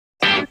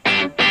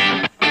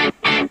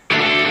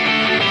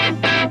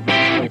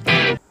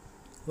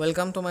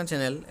Welcome to my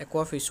channel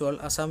Aqua Fish World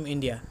Assam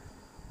India.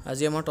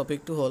 আজি আমাৰ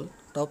টপিকটো হ'ল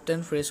top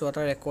 10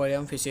 freshwater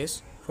aquarium fishes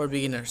for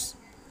beginners.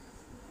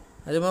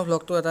 আজি মই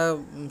ভ্লগটো এটা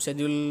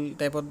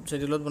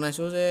শেডিউলত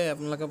বনাইছো যে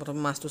আপোনালোকে প্ৰথম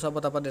মাছটো চাব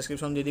তাৰপা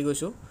ডেসক্ৰিপচন দি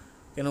গৈছো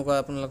কেনেকুৱা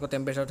আপোনালোকৰ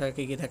টেম্পাৰেচাৰ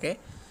থাকে কি থাকে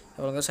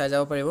আপোনালোকে চাই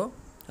যাব পাৰিব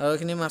আৰু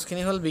এখিনি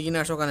মাছখিনি হ'ল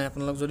বিগিনাৰ্ছৰ কাৰণে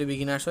আপোনালোক যদি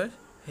বিগিনাৰ্ছ হয়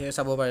হে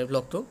চাব পাৰে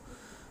ভ্লগটো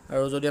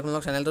আৰু যদি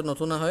আপোনালোক চেনেলটো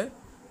নতুন হয়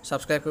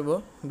সাবস্ক্ৰাইব কৰিব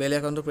বেল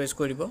আইকনটো প্ৰেছ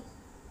কৰি দিব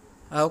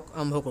আহক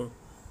আৰম্ভ কৰো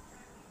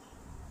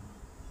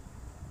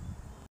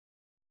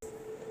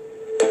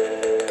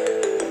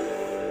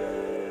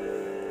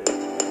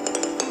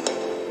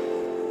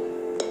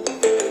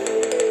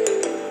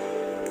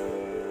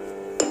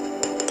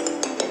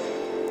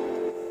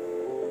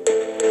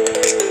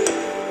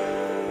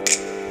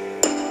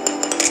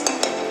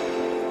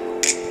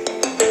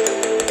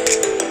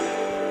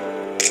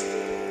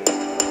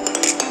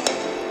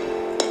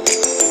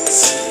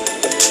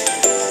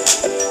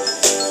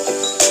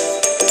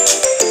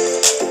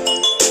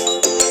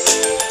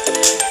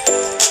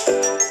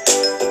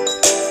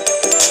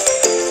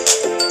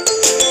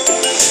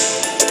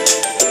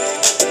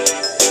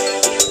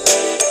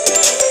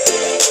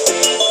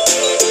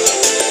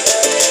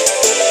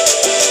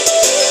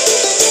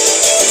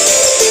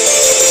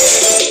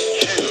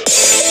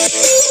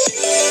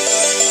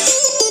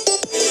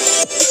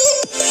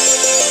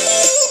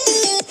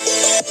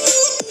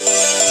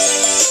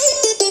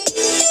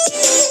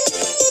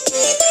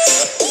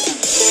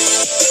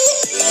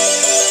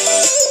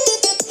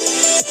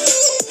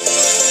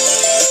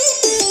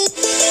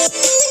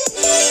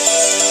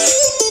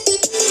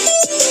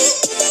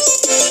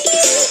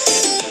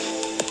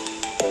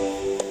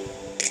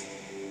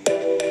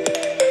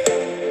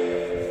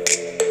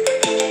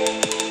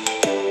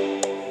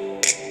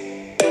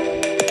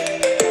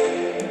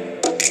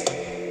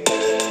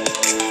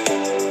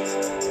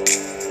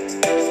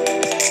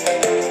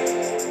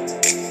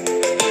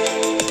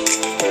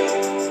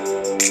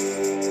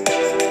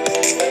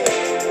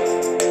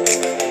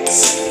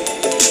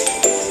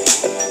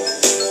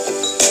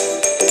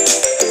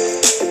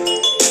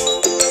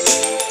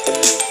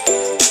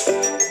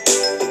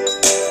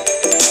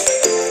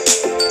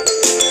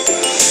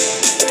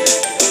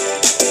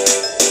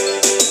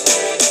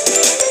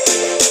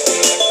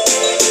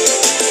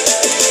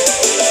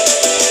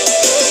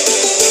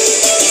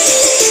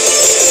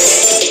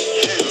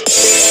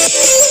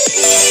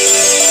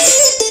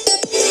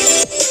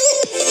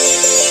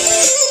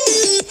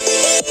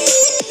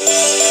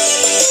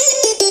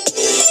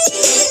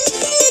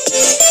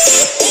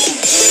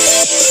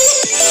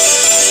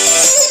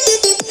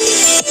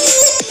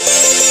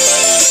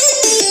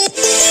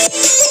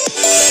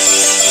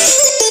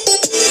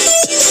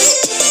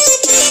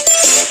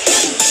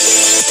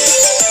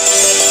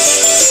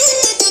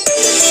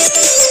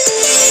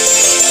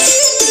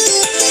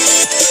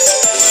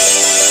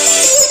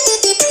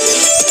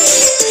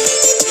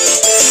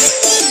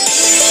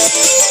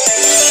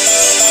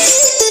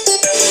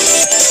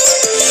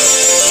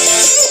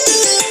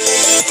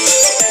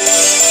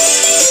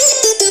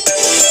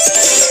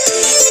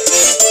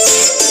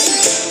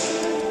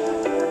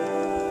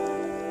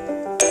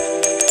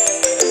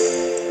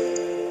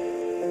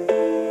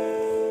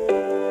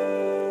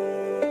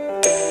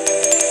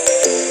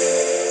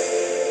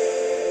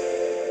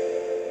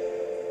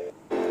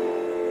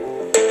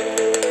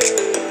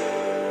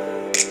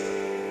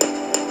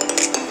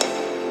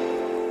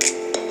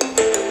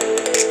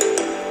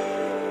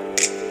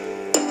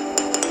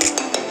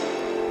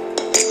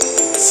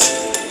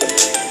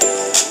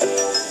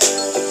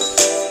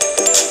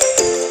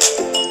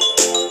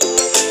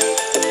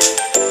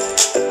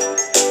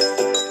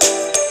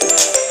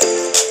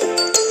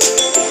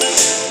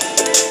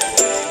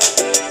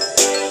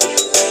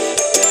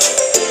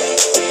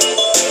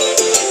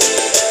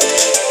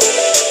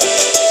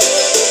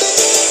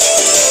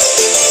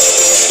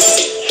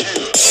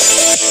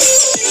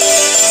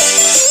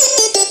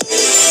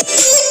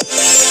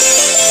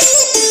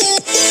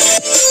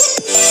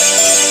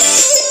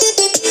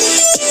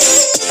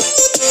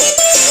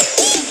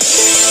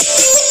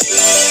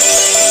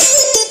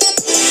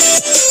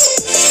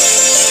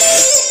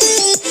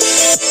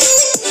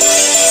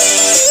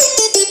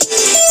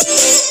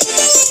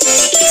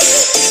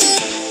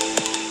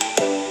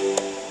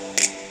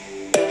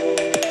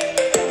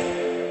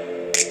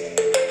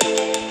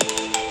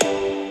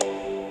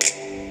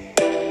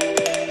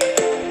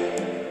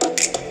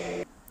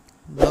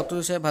ব্লগটো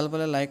চাই ভাল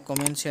পালে লাইক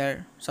কমেন্ট শেয়াৰ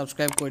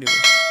সাবস্ক্ৰাইব কৰি দিব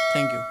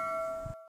থ্যাংক ইউ